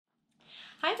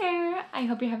Hi there! I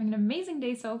hope you're having an amazing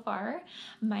day so far.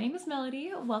 My name is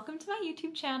Melody. Welcome to my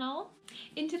YouTube channel.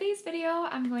 In today's video,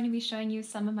 I'm going to be showing you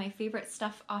some of my favorite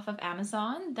stuff off of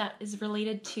Amazon that is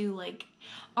related to like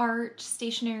art,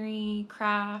 stationery,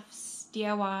 crafts,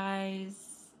 DIYs,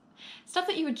 stuff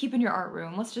that you would keep in your art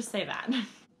room. Let's just say that.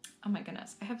 Oh my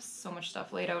goodness, I have so much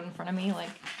stuff laid out in front of me.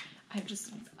 Like I have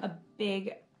just a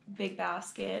big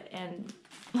basket and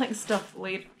like stuff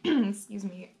laid, excuse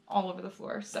me, all over the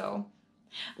floor. So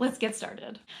let's get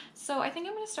started. So I think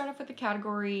I'm going to start off with the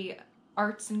category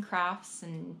arts and crafts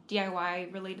and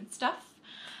DIY related stuff.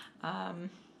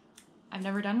 I've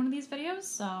never done one of these videos,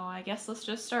 so I guess let's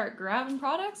just start grabbing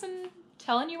products and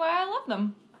telling you why I love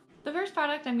them. The first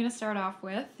product I'm going to start off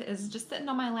with is just sitting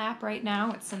on my lap right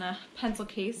now. It's in a pencil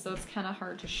case, so it's kind of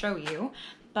hard to show you.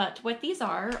 But what these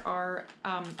are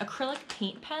acrylic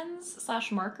paint pens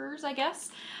 / markers, I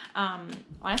guess.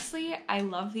 Honestly, I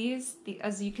love these.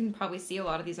 As you can probably see, a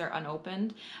lot of these are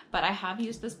unopened, but I have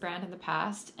used this brand in the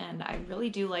past and I really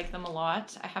do like them a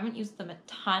lot. I haven't used them a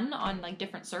ton on like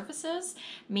different surfaces,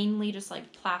 mainly just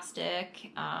like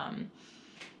plastic,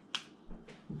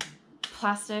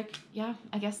 yeah,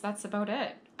 I guess that's about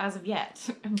it as of yet.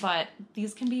 But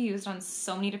these can be used on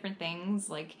so many different things,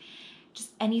 like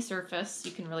just any surface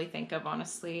you can really think of,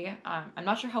 honestly. I'm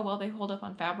not sure how well they hold up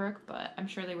on fabric, but I'm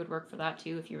sure they would work for that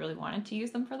too if you really wanted to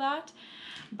use them for that.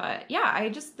 But yeah,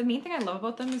 the main thing I love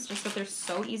about them is just that they're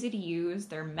so easy to use,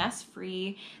 they're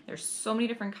mess-free, there's so many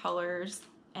different colors,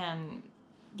 and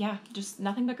yeah, just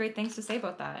nothing but great things to say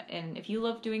about that. And if you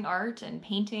love doing art and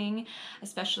painting,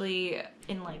 especially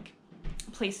in like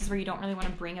places where you don't really want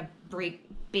to bring a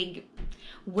big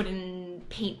wooden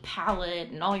paint palette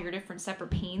and all your different separate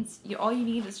paints, all you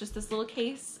need is just this little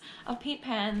case of paint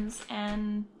pens,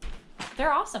 and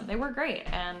they're awesome. They work great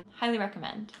and highly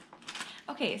recommend.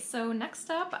 Okay, so next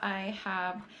up I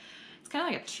have, it's kind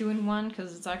of like a two-in-one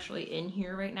because it's actually in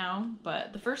here right now,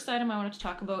 but the first item I wanted to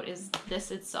talk about is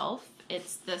this itself.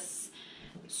 It's this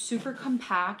super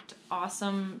compact,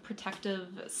 awesome protective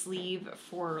sleeve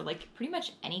for like pretty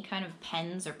much any kind of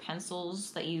pens or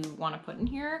pencils that you want to put in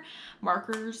here,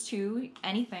 markers too,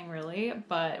 anything really.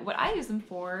 But what I use them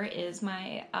for is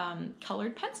my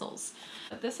colored pencils.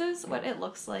 But this is what it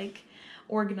looks like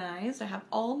organized. I have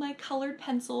all my colored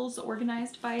pencils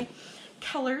organized by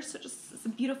color, so just it's a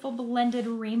beautiful blended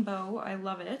rainbow. I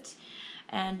love it.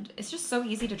 And it's just so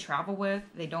easy to travel with.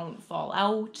 They don't fall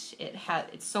out.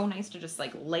 It's so nice to just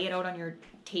like lay it out on your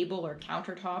table or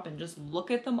countertop and just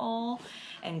look at them all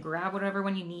and grab whatever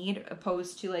one you need,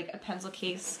 opposed to like a pencil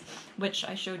case, which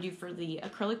I showed you for the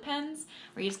acrylic pens,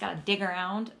 where you just gotta dig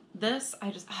around. This,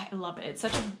 I love it.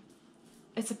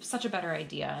 It's such a better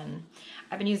idea, and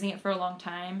I've been using it for a long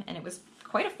time, and it was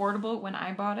quite affordable when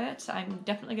I bought it. I'm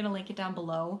definitely gonna link it down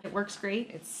below. It works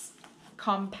great. It's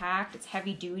compact, it's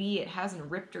heavy duty, it hasn't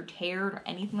ripped or teared or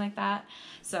anything like that.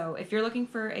 So if you're looking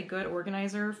for a good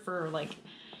organizer for like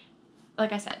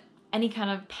I said, any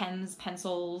kind of pens,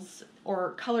 pencils,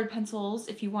 or colored pencils,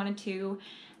 if you wanted to,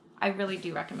 I really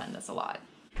do recommend this a lot.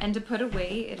 And to put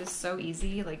away, it is so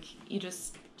easy. Like you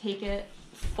just take it,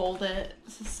 fold it,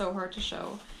 this is so hard to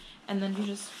show, and then you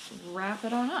just wrap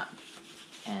it on up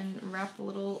and wrap the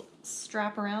little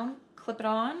strap around, clip it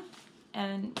on,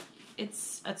 and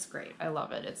it's great. I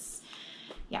love it.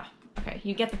 Yeah, okay,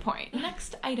 you get the point. The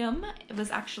next item was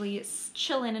actually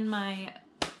chilling in my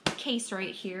case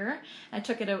right here. I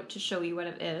took it out to show you what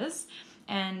it is.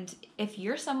 And if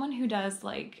you're someone who does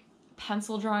like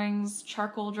pencil drawings,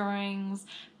 charcoal drawings,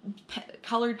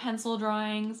 colored pencil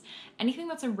drawings, anything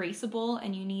that's erasable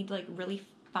and you need like really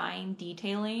fine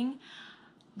detailing,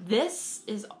 this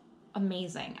is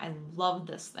amazing. I love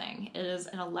this thing. It is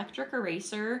an electric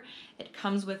eraser. It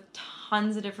comes with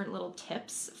tons of different little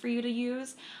tips for you to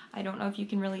use. I don't know if you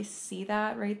can really see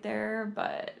that right there,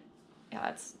 but yeah,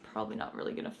 it's probably not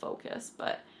really gonna focus,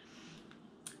 but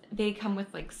they come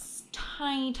with like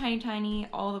tiny,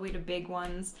 all the way to big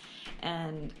ones,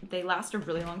 and they last a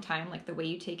really long time. Like the way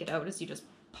you take it out is you just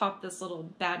pop this little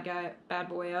bad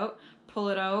boy out, pull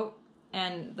it out,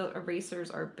 and the erasers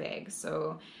are big.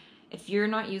 So if you're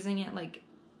not using it like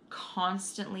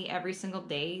constantly every single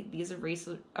day, these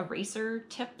eraser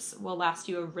tips will last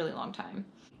you a really long time.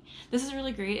 This is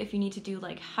really great if you need to do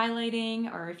like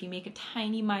highlighting, or if you make a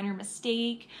tiny minor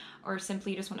mistake, or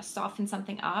simply you just want to soften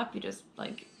something up. You just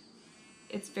like,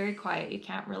 it's very quiet, you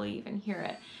can't really even hear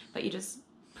it, but you just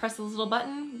press this little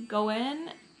button, go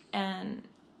in, and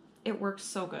it works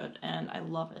so good, and I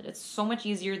love it. It's so much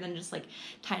easier than just like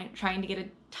trying to get a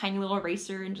tiny little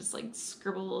eraser and just like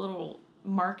scribble a little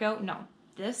mark out. No,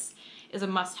 this is a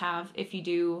must-have if you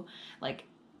do like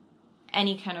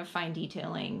any kind of fine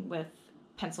detailing with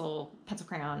pencil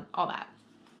crayon, all that.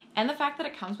 And the fact that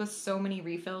it comes with so many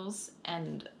refills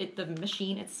and the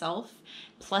machine itself,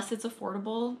 plus it's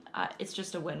affordable, it's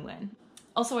just a win-win.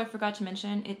 Also, I forgot to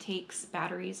mention, it takes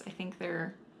batteries. I think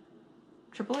they're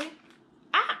AAA?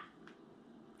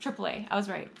 AAA, I was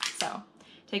right. So,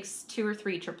 it takes 2 or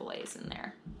 3 AAAs in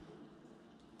there.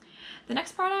 The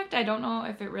next product, I don't know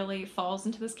if it really falls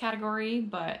into this category,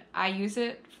 but I use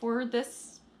it for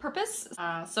this purpose.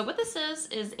 So what this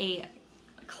is a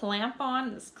clamp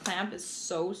on. This clamp is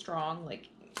so strong, like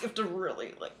you have to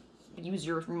really like use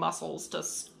your muscles to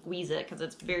squeeze it because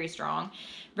it's very strong,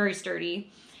 very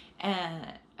sturdy. And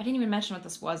I didn't even mention what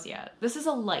this was yet. This is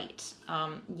a light.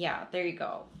 Yeah, there you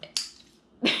go.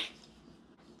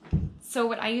 So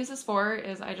what I use this for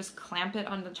is I just clamp it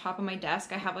on the top of my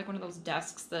desk. I have like one of those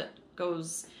desks that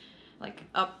goes like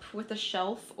up with a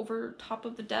shelf over top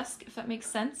of the desk, if that makes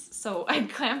sense. So I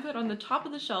clamp it on the top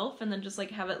of the shelf and then just like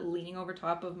have it leaning over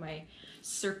top of my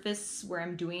surface where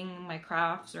I'm doing my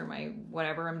crafts or my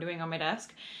whatever I'm doing on my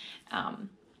desk. And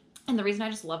the reason I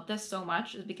just love this so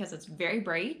much is because it's very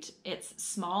bright, it's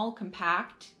small,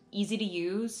 compact, easy to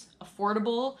use,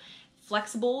 affordable,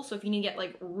 flexible. So if you need to get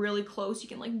like really close, you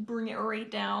can like bring it right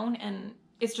down, and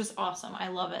it's just awesome. I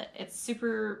love it. It's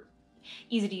super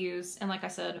easy to use, and like I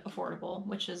said, affordable,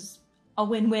 which is a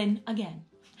win-win again.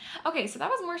 Okay, so that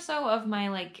was more so of my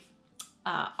like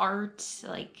art,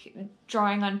 like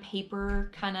drawing on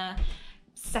paper kind of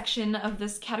section of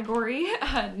this category.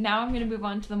 Now I'm gonna move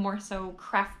on to the more so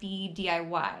crafty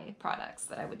DIY products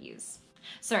that I would use.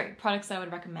 Sorry, products that I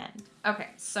would recommend. Okay,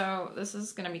 so this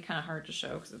is gonna be kind of hard to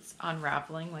show because it's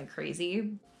unraveling like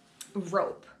crazy.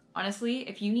 Rope. Honestly,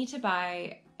 if you need to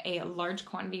buy a large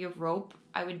quantity of rope,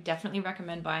 I would definitely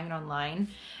recommend buying it online.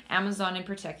 Amazon in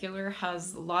particular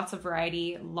has lots of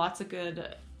variety, lots of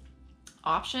good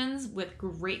options with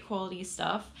great quality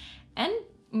stuff, and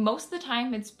most of the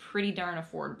time it's pretty darn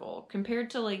affordable compared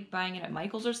to like buying it at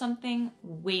Michael's or something.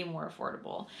 Way more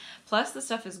affordable. Plus the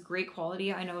stuff is great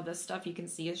quality. I know this stuff you can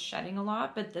see is shedding a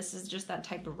lot, but this is just that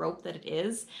type of rope that it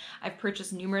is. I've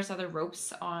purchased numerous other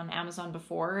ropes on Amazon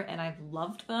before and I've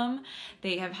loved them.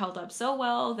 They have held up so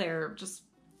well. They're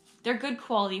good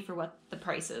quality for what the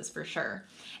price is, for sure.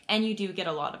 And you do get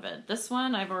a lot of it. This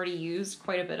one I've already used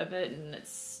quite a bit of it and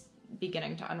it's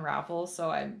beginning to unravel, so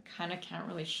I kind of can't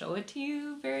really show it to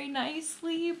you very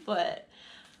nicely, but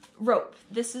rope,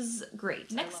 this is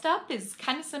great. Next up is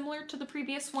kind of similar to the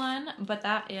previous one, but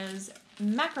that is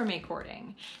macrame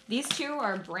cording. These two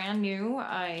are brand new.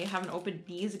 I haven't opened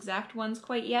these exact ones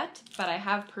quite yet, but I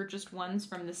have purchased ones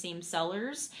from the same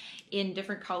sellers in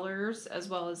different colors, as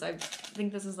well as I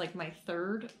think this is like my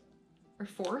 3rd or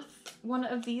 4th one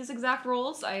of these exact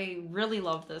rolls. I really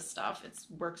love this stuff. It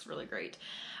works really great.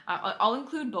 I'll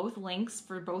include both links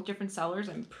for both different sellers.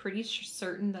 I'm pretty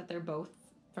certain that they're both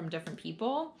from different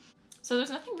people. So there's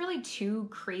nothing really too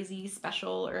crazy,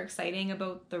 special, or exciting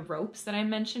about the ropes that I'm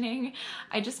mentioning.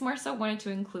 I just more so wanted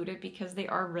to include it because they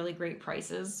are really great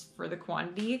prices for the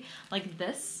quantity. Like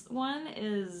this one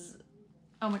is,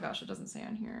 oh my gosh, it doesn't say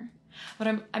on here, but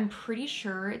I'm pretty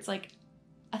sure it's like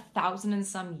 1,000 and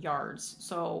some yards.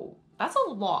 So that's a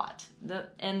lot.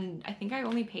 And I think I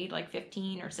only paid like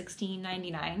 $15 or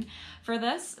 $16.99 for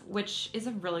this, which is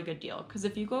a really good deal. Because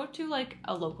if you go to like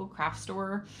a local craft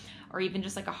store or even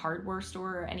just like a hardware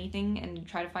store or anything and you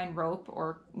try to find rope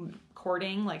or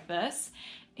cording like this,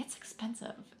 it's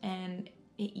expensive. And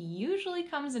it usually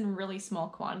comes in really small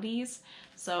quantities.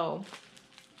 So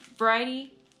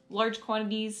variety, large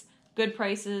quantities, good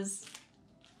prices.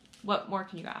 What more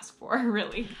can you ask for,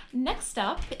 really? Next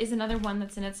up is another one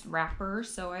that's in its wrapper,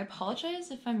 so I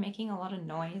apologize if I'm making a lot of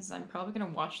noise. I'm probably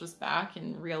gonna watch this back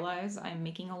and realize I'm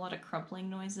making a lot of crumpling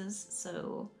noises,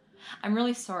 so I'm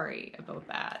really sorry about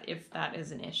that if that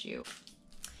is an issue.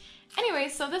 Anyway,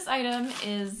 so this item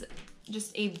is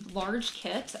just a large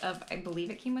kit of, I believe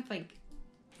it came with like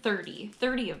 30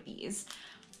 of these.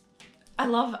 I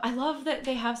love that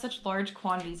they have such large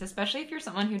quantities, especially if you're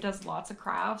someone who does lots of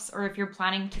crafts or if you're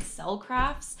planning to sell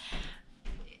crafts.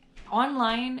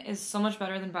 Online is so much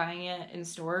better than buying it in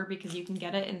store because you can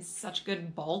get it in such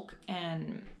good bulk,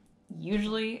 and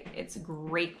usually it's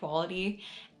great quality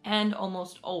and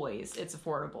almost always it's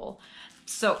affordable.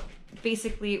 So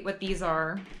basically what these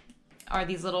are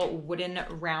these little wooden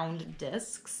round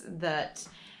discs that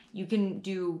you can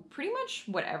do pretty much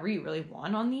whatever you really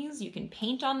want on these. You can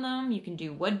paint on them. You can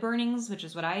do wood burnings, which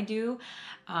is what I do.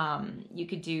 You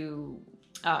could do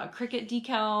Cricut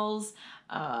decals,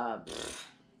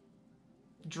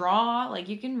 draw. Like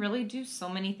you can really do so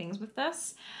many things with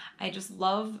this. I just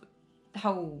love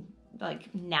how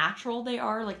like natural they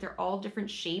are. Like they're all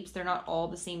different shapes. They're not all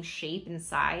the same shape and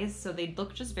size. So they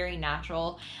look just very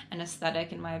natural and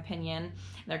aesthetic in my opinion.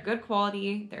 They're good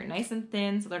quality. They're nice and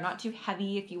thin, so they're not too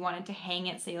heavy if you wanted to hang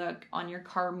it, say like on your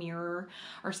car mirror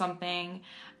or something.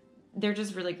 They're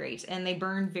just really great and they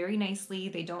burn very nicely.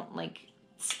 They don't like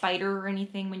spider or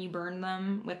anything when you burn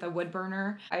them with a wood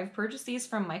burner. I've purchased these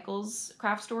from Michael's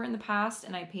craft store in the past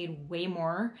and I paid way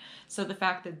more. So the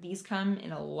fact that these come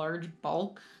in a large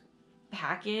bulk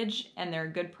package and they're a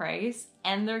good price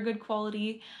and they're good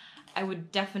quality, I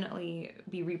would definitely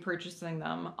be repurchasing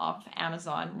them off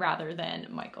Amazon rather than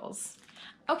Michael's.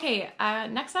 Okay,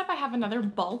 next up I have another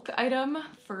bulk item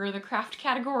for the craft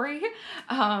category,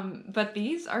 but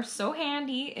these are so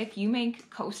handy if you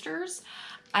make coasters.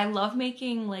 I love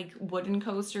making like wooden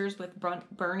coasters with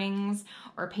burnings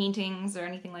or paintings or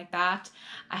anything like that.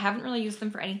 I haven't really used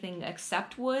them for anything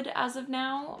except wood as of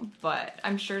now, but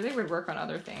I'm sure they would work on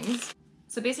other things.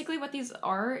 So basically what these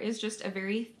are is just a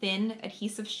very thin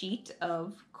adhesive sheet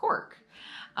of cork.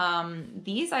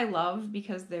 These I love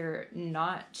because they're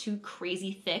not too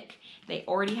crazy thick. They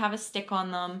already have a stick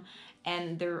on them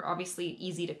and they're obviously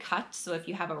easy to cut. So if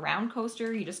you have a round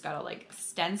coaster, you just gotta like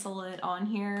stencil it on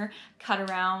here, cut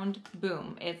around,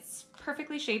 boom. It's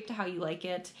perfectly shaped to how you like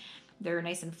it. They're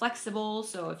nice and flexible.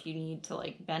 So if you need to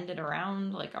like bend it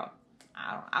around, like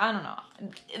I don't know.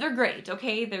 They're great,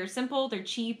 okay? They're simple, they're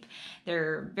cheap,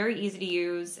 they're very easy to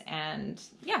use, and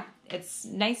yeah, it's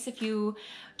nice if you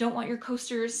don't want your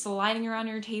coasters sliding around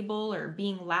your table or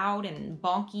being loud and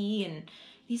bonky, and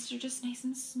these are just nice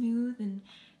and smooth and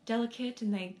delicate,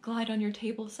 and they glide on your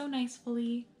table so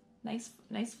nicely.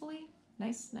 Nicely?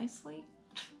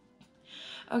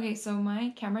 Okay, so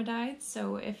my camera died,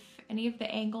 so if any of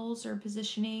the angles or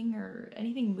positioning or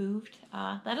anything moved,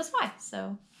 that is why,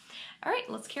 so. All right,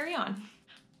 let's carry on.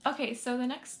 Okay, so the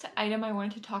next item I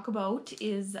wanted to talk about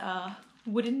is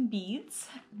wooden beads.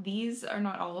 These are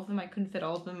not all of them, I couldn't fit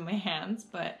all of them in my hands,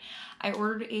 but I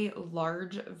ordered a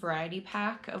large variety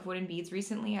pack of wooden beads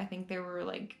recently. I think they were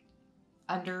like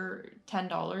under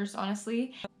 $10,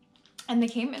 honestly. And they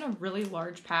came in a really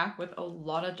large pack with a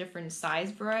lot of different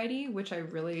size variety, which I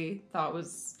really thought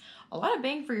was a lot of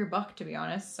bang for your buck, to be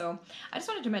honest. So I just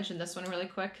wanted to mention this one really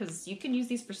quick because you can use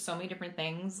these for so many different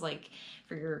things, like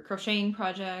for your crocheting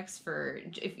projects, for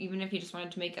even if you just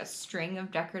wanted to make a string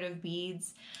of decorative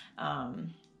beads.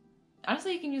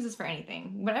 Honestly, you can use this for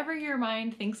anything. Whatever your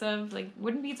mind thinks of, like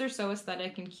wooden beads are so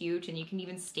aesthetic and cute, and you can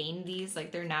even stain these,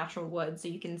 like they're natural wood, so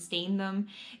you can stain them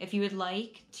if you would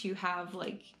like to have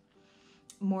like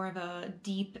more of a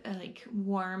deep, like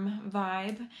warm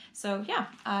vibe. So yeah,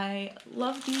 I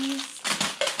love these.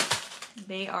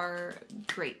 They are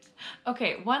great.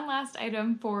 Okay, one last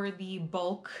item for the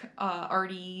bulk,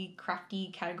 arty, crafty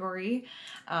category.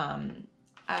 Keychains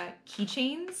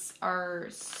are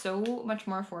so much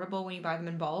more affordable when you buy them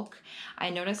in bulk.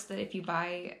 I noticed that if you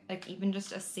buy like even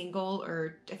just a single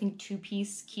or I think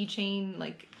 2-piece keychain,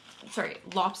 like, sorry,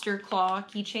 lobster claw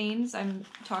keychains I'm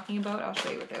talking about, I'll show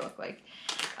you what they look like.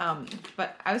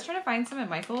 But I was trying to find some at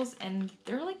Michael's and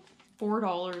they're like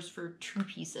 $4 for 2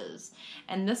 pieces.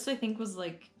 And this I think was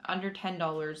like under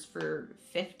 $10 for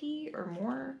 50 or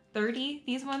more, 30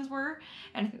 these ones were.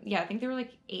 And yeah, I think they were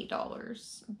like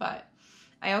 $8. But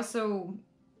I also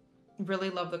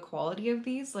really love the quality of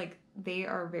these. Like they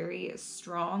are very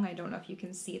strong. I don't know if you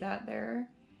can see that there.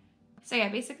 So yeah,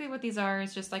 basically what these are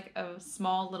is just like a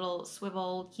small little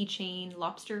swivel keychain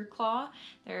lobster claw.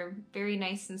 They're very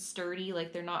nice and sturdy,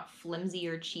 like they're not flimsy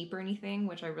or cheap or anything,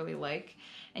 which I really like.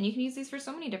 And you can use these for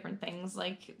so many different things.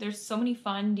 Like there's so many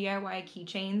fun DIY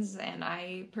keychains, and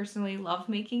I personally love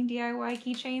making DIY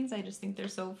keychains. I just think they're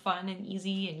so fun and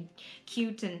easy and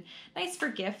cute and nice for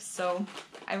gifts. So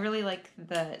I really like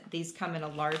that these come in a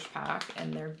large pack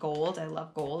and they're gold. I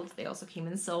love gold. They also came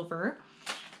in silver,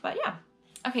 but yeah.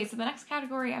 Okay, so the next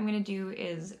category I'm going to do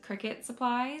is Cricut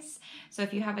Supplies. So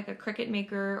if you have like a Cricut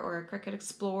maker or a Cricut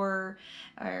Explorer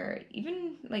or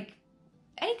even like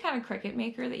any kind of Cricut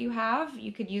maker that you have,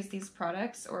 you could use these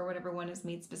products or whatever one is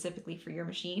made specifically for your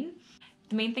machine.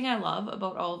 The main thing I love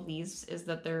about all of these is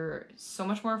that they're so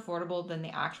much more affordable than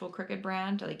the actual Cricut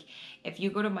brand. Like if you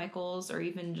go to Michael's or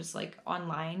even just like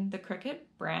online, the Cricut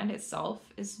brand itself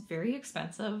is very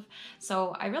expensive.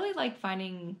 So I really like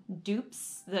finding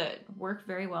dupes that work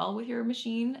very well with your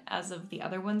machine as of the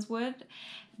other ones would,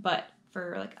 but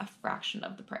for like a fraction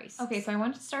of the price. Okay, so I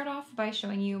want to start off by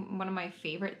showing you one of my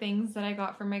favorite things that I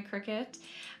got from my Cricut.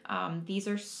 These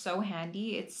are so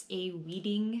handy. It's a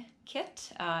weeding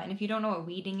kit, and if you don't know what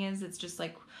weeding is, it's just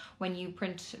like when you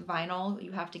print vinyl,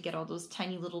 you have to get all those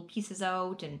tiny little pieces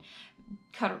out and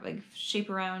cut, like shape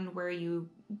around where you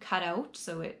cut out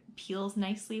so it peels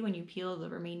nicely when you peel the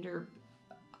remainder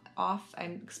off.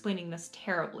 I'm explaining this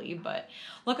terribly, but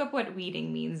look up what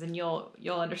weeding means and you'll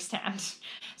understand.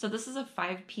 So this is a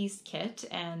 5-piece kit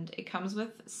and it comes with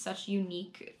such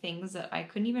unique things that I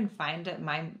couldn't even find at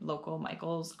my local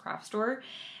Michael's craft store.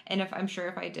 And I'm sure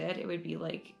if I did, it would be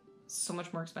like so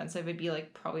much more expensive. It'd be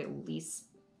like probably at least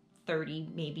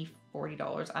 $30, maybe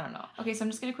 $40. I don't know. Okay, so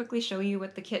I'm just gonna quickly show you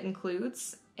what the kit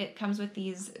includes. It comes with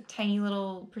these tiny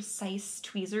little precise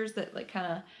tweezers that like kind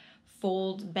of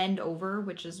bend over,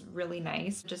 which is really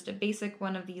nice. Just a basic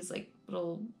one of these like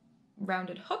little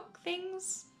rounded hook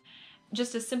things.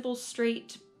 Just a simple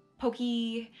straight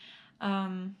pokey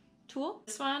tool.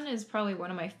 This one is probably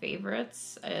one of my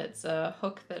favorites. It's a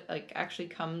hook that like actually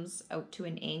comes out to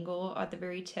an angle at the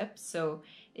very tip, so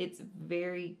it's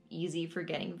very easy for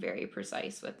getting very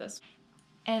precise with this.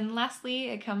 And lastly,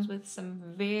 it comes with some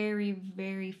very,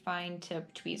 very fine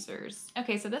tip tweezers.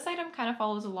 Okay, so this item kind of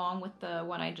follows along with the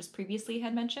one I just previously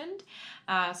had mentioned.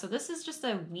 So this is just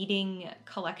a weeding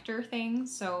collector thing.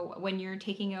 So when you're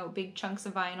taking out big chunks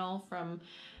of vinyl from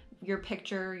your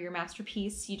picture, your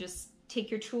masterpiece, you just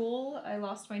take your tool. I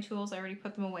lost my tools, I already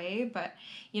put them away, but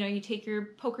you know, you take your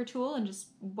poker tool and just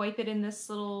wipe it in this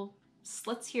little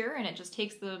slits here and it just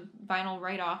takes the vinyl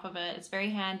right off of it. It's very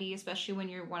handy, especially when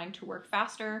you're wanting to work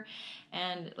faster,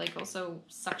 and like also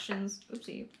suctions.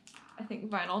 Oopsie, I think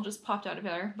vinyl just popped out of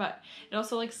there, but it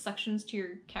also like suctions to your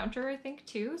counter, I think,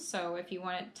 too. So if you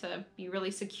want it to be really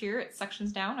secure, it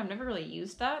suctions down. I've never really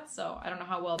used that, so I don't know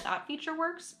how well that feature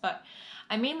works, but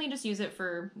I mainly just use it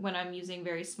for when I'm using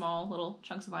very small little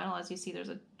chunks of vinyl. As you see, there's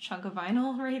a chunk of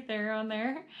vinyl right there on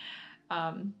there.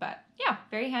 But yeah,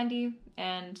 very handy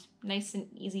and nice and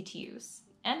easy to use,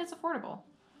 and it's affordable.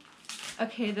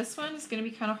 Okay, this one is going to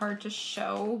be kind of hard to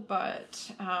show,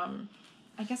 but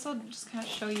I guess I'll just kind of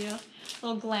show you a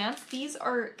little glance. These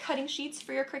are cutting sheets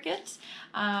for your Cricut.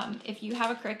 If you have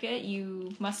a Cricut,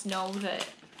 you must know that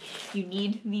you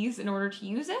need these in order to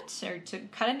use it or to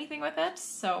cut anything with it.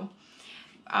 So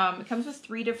it comes with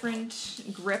 3 different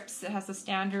grips. It has the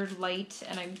standard, light,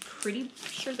 and I'm pretty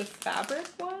sure the fabric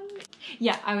one.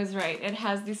 Yeah, I was right. It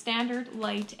has the standard,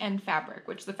 light, and fabric,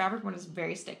 which the fabric one is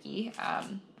very sticky.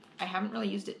 I haven't really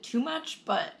used it too much,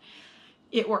 but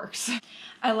it works.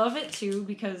 I love it too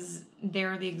because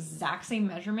they're the exact same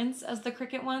measurements as the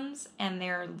Cricut ones, and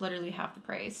they're literally half the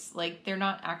price. Like, they're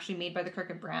not actually made by the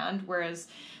Cricut brand, whereas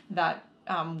that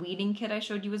weeding kit I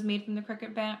showed you was made from the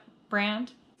Cricut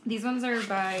brand. These ones are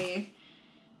by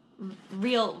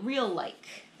Real Like.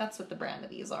 That's what the brand of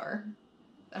these are.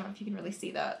 I don't know if you can really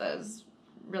see that. That is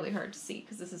really hard to see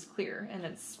because this is clear and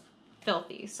it's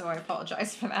filthy, so I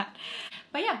apologize for that.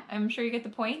 But yeah, I'm sure you get the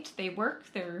point. They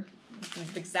work. They're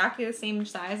exactly the same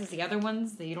size as the other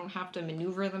ones. You don't have to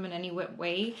maneuver them in any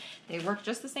way. They work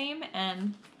just the same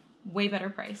and way better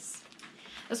price.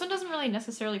 This one doesn't really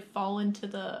necessarily fall into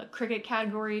the Cricut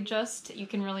category just. You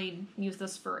can really use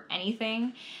this for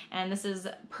anything. And this is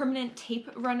permanent tape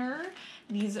runner.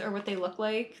 These are what they look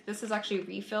like. This is actually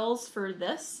refills for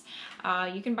this.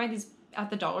 You can buy these at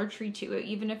the Dollar Tree too,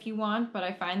 even if you want, but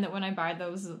I find that when I buy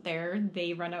those there,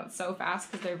 they run out so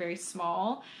fast because they're very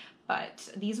small. But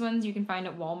these ones you can find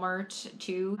at Walmart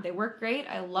too. They work great.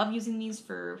 I love using these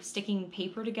for sticking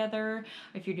paper together.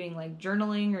 If you're doing like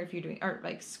journaling, or if you're doing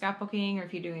like scrapbooking, or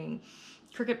if you're doing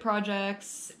Cricut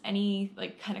projects, any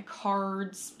like kind of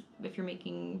cards, if you're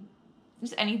making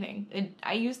just anything.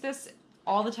 I use this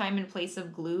all the time in place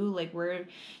of glue, like where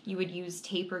you would use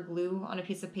tape or glue on a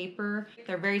piece of paper.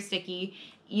 They're very sticky,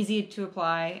 easy to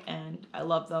apply, and I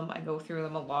love them. I go through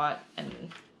them a lot, and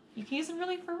you can use them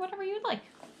really for whatever you'd like.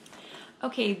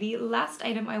 Okay, the last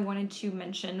item I wanted to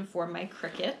mention for my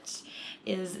Cricut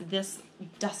is this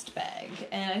dust bag.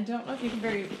 And I don't know if you can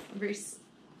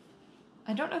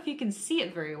I don't know if you can see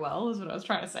it very well, is what I was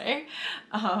trying to say.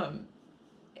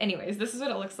 Anyways, this is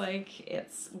what it looks like.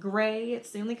 It's gray.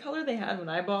 It's the only color they had when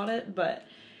I bought it, but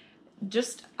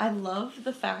just, I love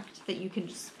the fact that you can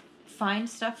just find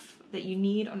stuff that you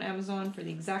need on Amazon for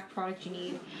the exact product you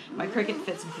need. My Cricut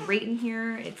fits great in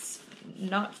here. It's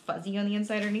not fuzzy on the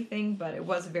inside or anything, but it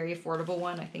was a very affordable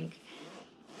one.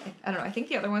 I don't know, I think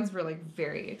the other ones were like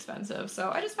very expensive.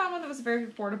 So I just found one that was very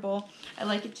affordable. I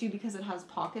like it too because it has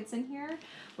pockets in here,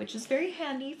 which is very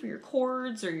handy for your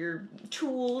cords or your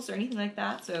tools or anything like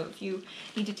that. So if you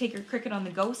need to take your Cricut on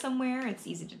the go somewhere, it's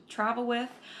easy to travel with.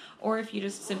 Or if you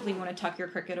just simply want to tuck your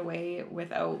Cricut away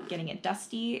without getting it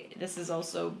dusty, this is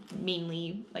also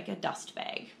mainly like a dust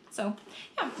bag. So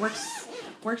yeah,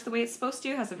 works the way it's supposed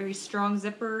to. Has a very strong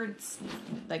zipper. It's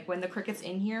like when the Cricut's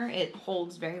in here, it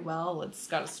holds very well. It's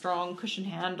got a strong cushion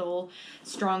handle,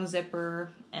 strong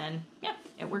zipper, and yeah,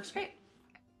 it works great.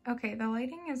 Okay, the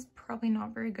lighting is probably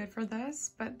not very good for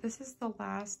this, but this is the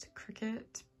last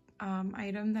Cricut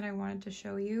item that I wanted to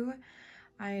show you.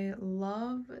 I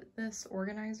love this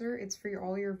organizer. It's for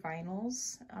all your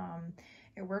vinyls.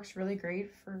 It works really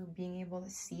great for being able to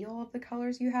see all of the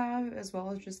colors you have, as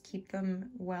well as just keep them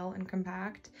well and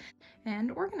compact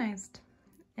and organized.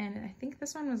 And I think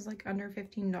this one was like under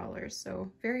 $15,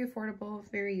 so very affordable,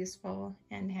 very useful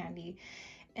and handy.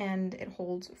 And it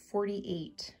holds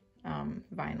 48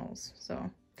 vinyls, so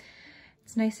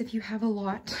it's nice if you have a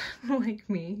lot like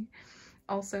me.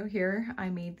 Also here, I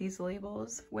made these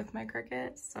labels with my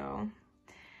Cricut, so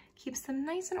keeps them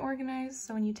nice and organized,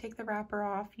 so when you take the wrapper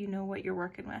off, you know what you're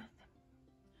working with.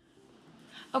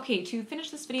 Okay, to finish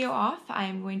this video off,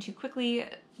 I'm going to quickly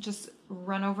just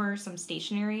run over some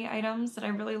stationery items that I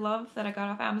really love that I got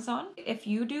off Amazon. If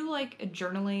you do like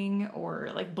journaling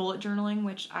or like bullet journaling,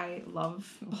 which I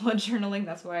love bullet journaling,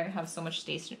 that's why I have so much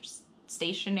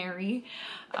stationery.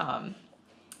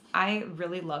 I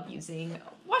really love using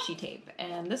washi tape,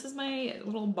 and this is my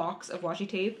little box of washi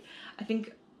tape. I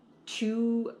think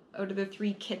 2 out of the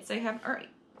 3 kits I have, or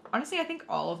honestly I think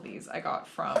all of these I got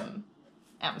from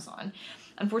Amazon.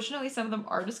 Unfortunately, some of them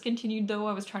are discontinued though.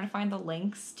 I was trying to find the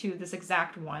links to this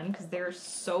exact one because they're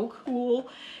so cool,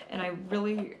 and I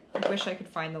really wish I could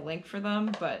find the link for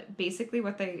them. But basically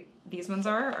what these ones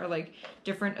are like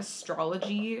different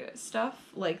astrology stuff.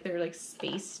 Like they're like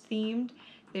space themed.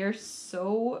 They're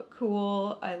so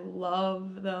cool. I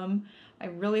love them. I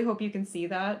really hope you can see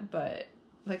that, but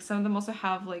like some of them also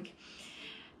have like,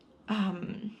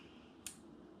 I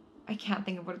can't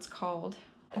think of what it's called.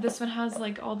 This one has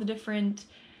like all the different,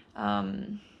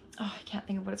 I can't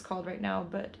think of what it's called right now,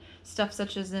 but stuff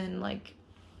such as in like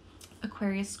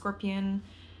Aquarius, Scorpion,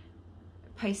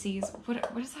 Pisces,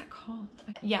 what is that called?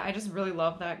 Yeah, I just really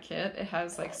love that kit. It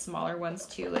has like smaller ones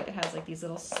too. Like it has like these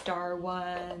little star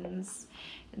ones,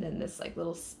 and then this like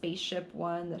little spaceship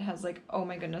one that has like, oh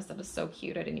my goodness, that is so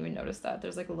cute. I didn't even notice that.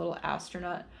 There's like a little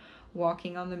astronaut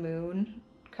walking on the moon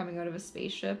coming out of a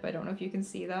spaceship. I don't know if you can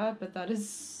see that, but that is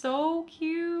so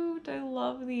cute. I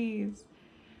love these.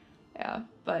 Yeah,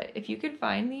 but if you could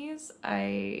find these,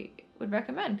 I would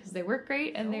recommend because they work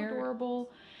great and they're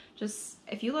adorable. Just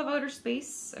if you love outer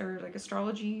space or like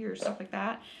astrology or stuff like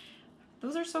that,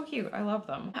 those are so cute. I love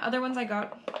them. Other ones I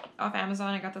got off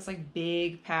Amazon, I got this like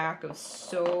big pack of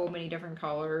so many different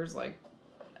colors, like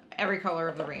every color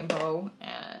of the rainbow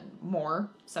and more.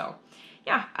 So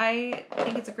yeah, I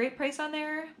think it's a great price on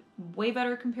there. Way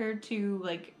better compared to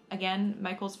like, again,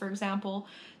 Michael's, for example.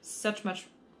 Such much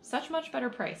better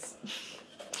price.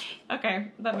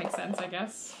 Okay, that makes sense, I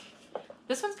guess.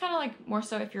 This one's kind of like more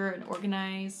so if you're an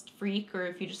organized freak or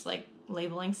if you just like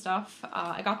labeling stuff.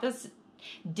 I got this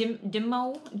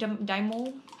Dymo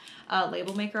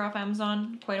label maker off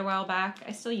Amazon quite a while back.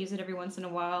 I still use it every once in a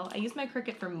while. I use my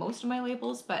Cricut for most of my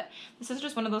labels, but this is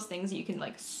just one of those things that you can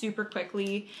like super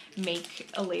quickly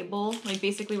make a label. Like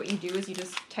basically what you do is you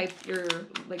just type your,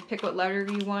 like pick what letter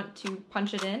you want to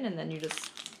punch it in, and then you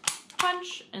just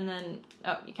punch, and then,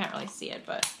 oh, you can't really see it,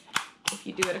 but if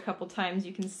you do it a couple times,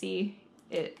 you can see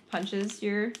it punches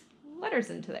your letters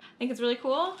into there. I think it's really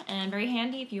cool and very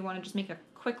handy if you want to just make a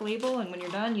quick label, and when you're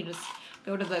done, you just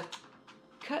go to the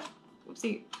cut,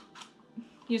 whoopsie,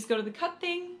 you just go to the cut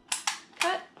thing,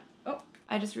 cut. Oh,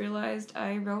 I just realized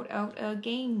I wrote out a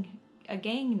gang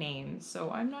name,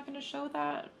 so I'm not gonna show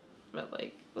that, but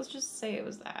like, let's just say it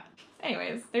was that.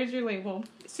 Anyways, there's your label.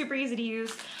 Super easy to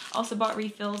use. Also bought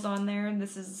refills on there, and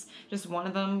this is just one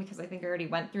of them because I think I already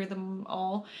went through them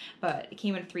all, but it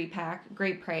came in a 3-pack,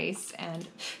 great price, and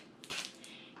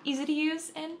easy to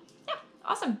use, and yeah,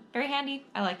 awesome, very handy,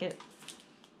 I like it.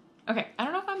 Okay, I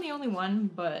don't know if I'm the only one,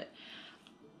 but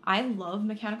I love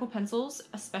mechanical pencils,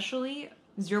 especially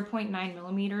 0.9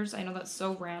 millimeters. I know that's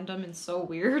so random and so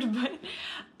weird, but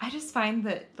I just find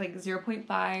that like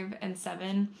 0.5 and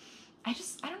 7, I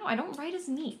don't know, I don't write as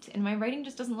neat and my writing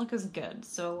just doesn't look as good.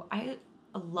 So I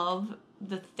love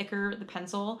the thicker the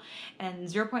pencil, and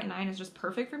 0.9 is just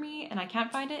perfect for me, and I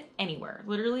can't find it anywhere.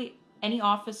 Literally any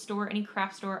office store, any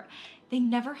craft store, they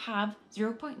never have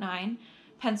 0.9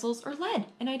 pencils or lead,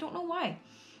 and I don't know why.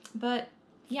 But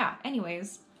yeah,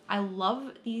 anyways, I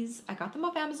love these. I got them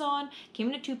off Amazon. Came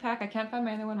in a 2-pack. I can't find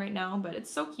my other one right now, but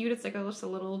it's so cute. It's like just a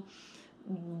little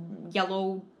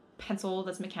yellow pencil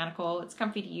that's mechanical. It's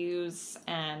comfy to use,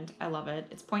 and I love it.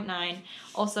 It's 0.9.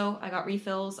 Also, I got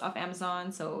refills off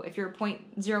Amazon, so if you're a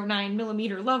 0.09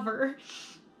 millimeter lover,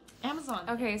 Amazon.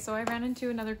 Okay, so I ran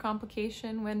into another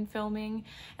complication when filming,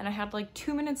 and I had like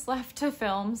 2 minutes left to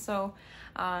film, so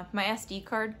my SD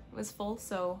card was full,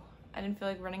 so I didn't feel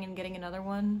like running and getting another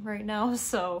one right now,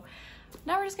 so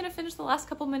now we're just gonna finish the last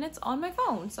couple minutes on my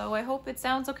phone. So I hope it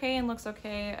sounds okay and looks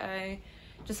okay. I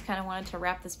just kind of wanted to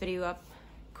wrap this video up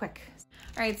quick.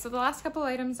 All right, so the last couple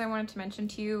items I wanted to mention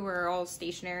to you were all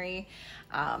stationery.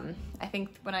 I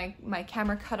think when my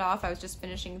camera cut off, I was just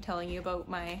finishing telling you about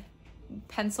my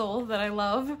pencil that I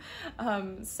love.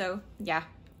 So yeah,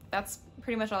 that's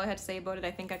pretty much all I had to say about it.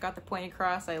 I think I got the point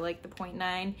across. I like the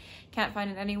 0.9. Can't find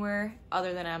it anywhere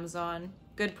other than Amazon.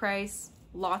 Good price,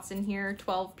 lots in here,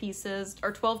 12 pieces,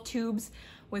 or 12 tubes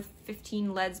with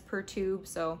 15 leads per tube,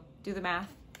 so do the math.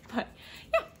 But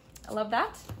yeah, I love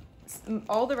that.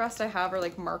 All the rest I have are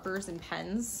like markers and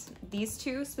pens. These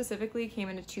two specifically came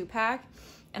in a 2-pack,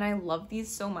 and I love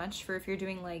these so much for if you're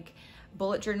doing like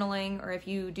bullet journaling, or if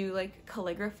you do like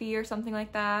calligraphy or something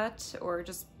like that, or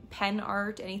just pen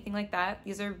art, anything like that.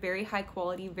 These are very high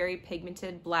quality, very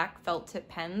pigmented black felt tip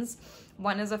pens.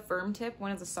 One is a firm tip,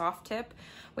 one is a soft tip,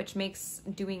 which makes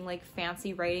doing like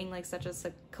fancy writing, like such as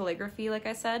calligraphy, like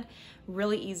I said,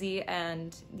 really easy.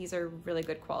 And these are really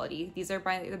good quality. These are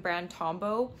by the brand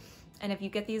Tombow. And if you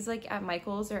get these like at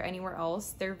Michael's or anywhere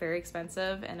else, they're very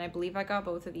expensive. And I believe I got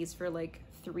both of these for like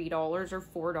 $3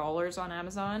 or $4 on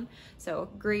Amazon. So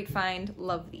great find,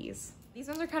 love these. These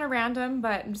ones are kind of random,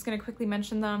 but I'm just gonna quickly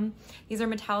mention them. These are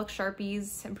metallic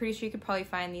Sharpies. I'm pretty sure you could probably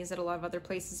find these at a lot of other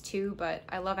places too, but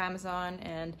I love Amazon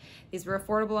and these were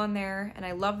affordable on there. And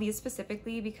I love these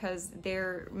specifically because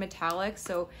they're metallic.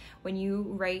 So when you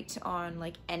write on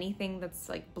like anything that's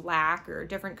like black or a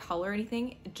different color or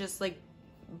anything, it just like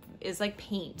is like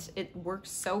paint. It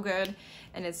works so good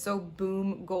and it's so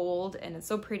boom gold and it's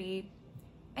so pretty.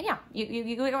 And yeah,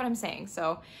 you get what I'm saying.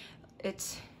 So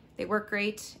they work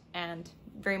great and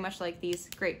very much like these,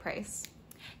 great price.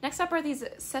 Next up are these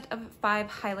set of 5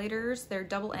 highlighters. They're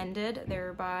double-ended.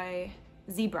 They're by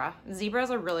Zebra. Zebra is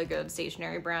a really good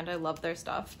stationery brand. I love their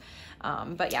stuff.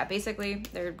 But yeah, basically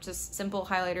they're just simple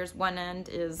highlighters. One end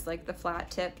is like the flat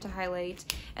tip to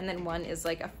highlight, and then one is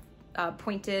like a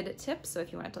pointed tip, so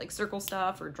if you wanted to like circle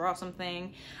stuff or draw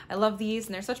something. I love these,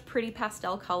 and they're such pretty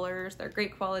pastel colors. They're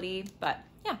great quality, but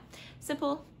yeah,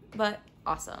 simple but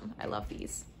awesome. I love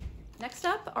these. Next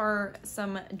up are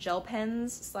some gel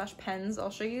pens / pens. I'll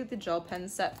show you the gel pen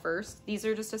set first. These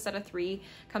are just a set of 3,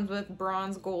 comes with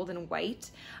bronze, gold, and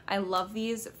white. I love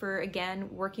these for, again,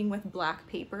 working with black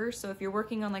paper. So if you're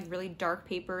working on like really dark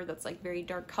paper that's like very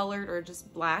dark colored or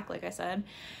just black, like I said,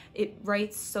 it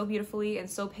writes so beautifully and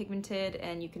so pigmented,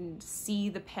 and you can see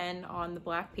the pen on the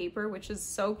black paper, which is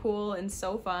so cool and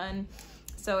so fun.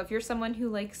 So if you're someone who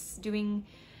likes doing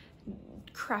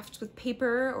crafts with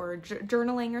paper or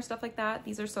journaling or stuff like that,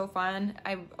 these are so fun.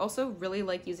 I also really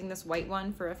like using this white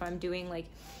one for if I'm doing like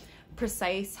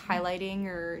precise highlighting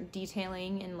or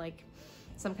detailing in like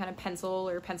some kind of pencil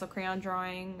or pencil crayon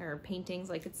drawing or paintings.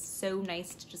 Like, it's so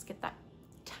nice to just get that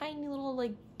tiny little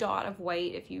like dot of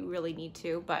white if you really need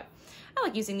to. But I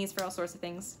like using these for all sorts of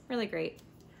things. Really great.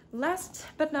 Last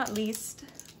but not least,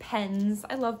 pens.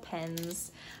 I love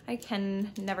pens. I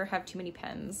can never have too many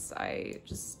pens. I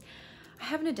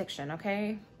have an addiction,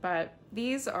 okay? But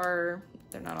these are,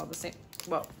 they're not all the same.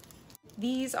 Well,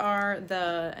 these are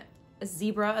the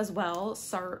Zebra as well,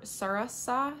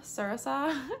 Sarasa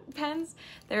pens.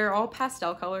 They're all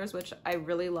pastel colors, which I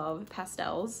really love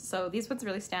pastels. So these ones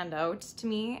really stand out to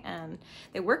me, and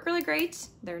they work really great.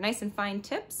 They're nice and fine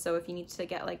tips. So if you need to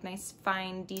get like nice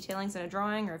fine detailings in a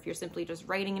drawing, or if you're simply just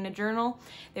writing in a journal,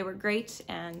 they work great.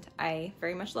 And I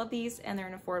very much love these, and they're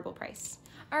an affordable price.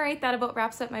 All right, that about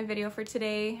wraps up my video for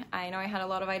today. I know I had a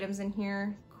lot of items in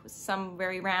here, some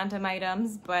very random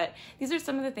items, but these are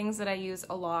some of the things that I use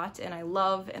a lot and I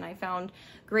love, and I found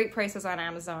great prices on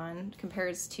Amazon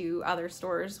compared to other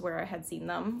stores where I had seen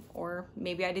them, or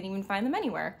maybe I didn't even find them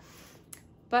anywhere.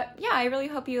 But yeah, I really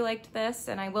hope you liked this,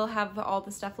 and I will have all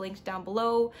the stuff linked down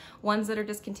below. Ones that are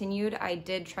discontinued, I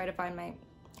did try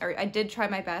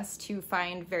my best to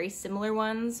find very similar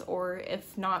ones, or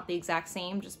if not the exact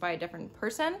same, just by a different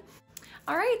person.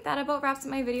 All right, that about wraps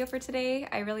up my video for today.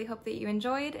 I really hope that you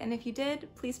enjoyed, and if you did,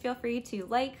 please feel free to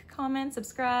like, comment,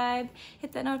 subscribe,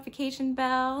 hit that notification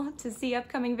bell to see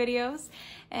upcoming videos.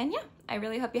 And yeah, I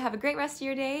really hope you have a great rest of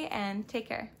your day, and take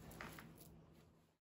care.